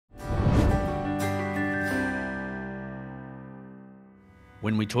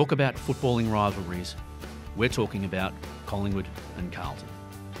When we talk about footballing rivalries, we're talking about Collingwood and Carlton.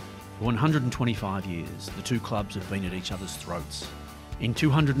 For 125 years, the two clubs have been at each other's throats. In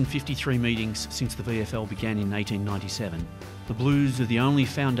 253 meetings since the VFL began in 1897, the Blues are the only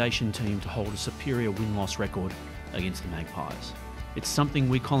foundation team to hold a superior win-loss record against the Magpies. It's something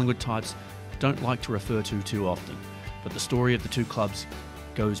we Collingwood types don't like to refer to too often, but the story of the two clubs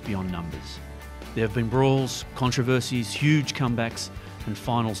goes beyond numbers. There have been brawls, controversies, huge comebacks and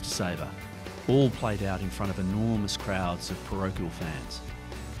finals to savour, all played out in front of enormous crowds of parochial fans.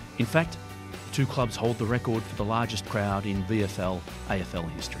 In fact, the two clubs hold the record for the largest crowd in VFL AFL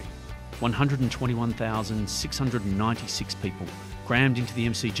history. 121,696 people crammed into the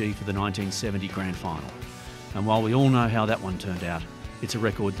MCG for the 1970 Grand Final. And while we all know how that one turned out, it's a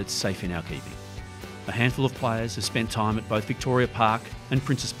record that's safe in our keeping. A handful of players have spent time at both Victoria Park and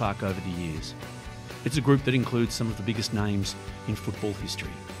Princes Park over the years. It's a group that includes some of the biggest names in football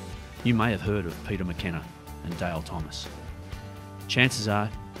history. You may have heard of Peter McKenna and Dale Thomas. Chances are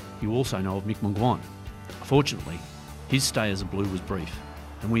you also know of Mick McGuan. Fortunately, his stay as a Blue was brief,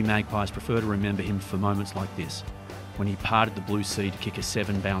 and we Magpies prefer to remember him for moments like this, when he parted the Blue Sea to kick a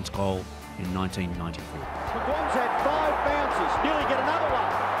 7-bounce goal in 1994. McGuan's had 5 bounces, nearly get another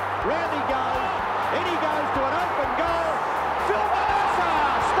one. Round he goes, in he goes to an open goal. Phil Manassa,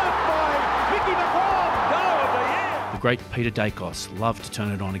 stuffed by Mickey McGuan, goal of the year. The great Peter Dacos loved to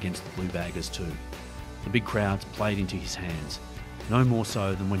turn it on against the Blue Baggers too. The big crowds played into his hands, no more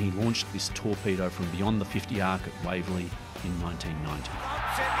so than when he launched this torpedo from beyond the 50 arc at Waverley in 1990. Look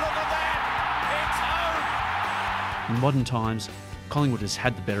at that, it's home. In modern times, Collingwood has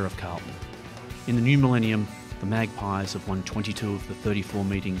had the better of Carlton. In the new millennium, the Magpies have won 22 of the 34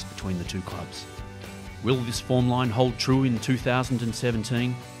 meetings between the two clubs. Will this form line hold true in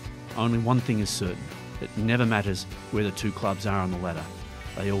 2017? Only one thing is certain. It never matters where the two clubs are on the ladder.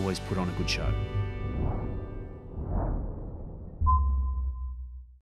 They always put on a good show.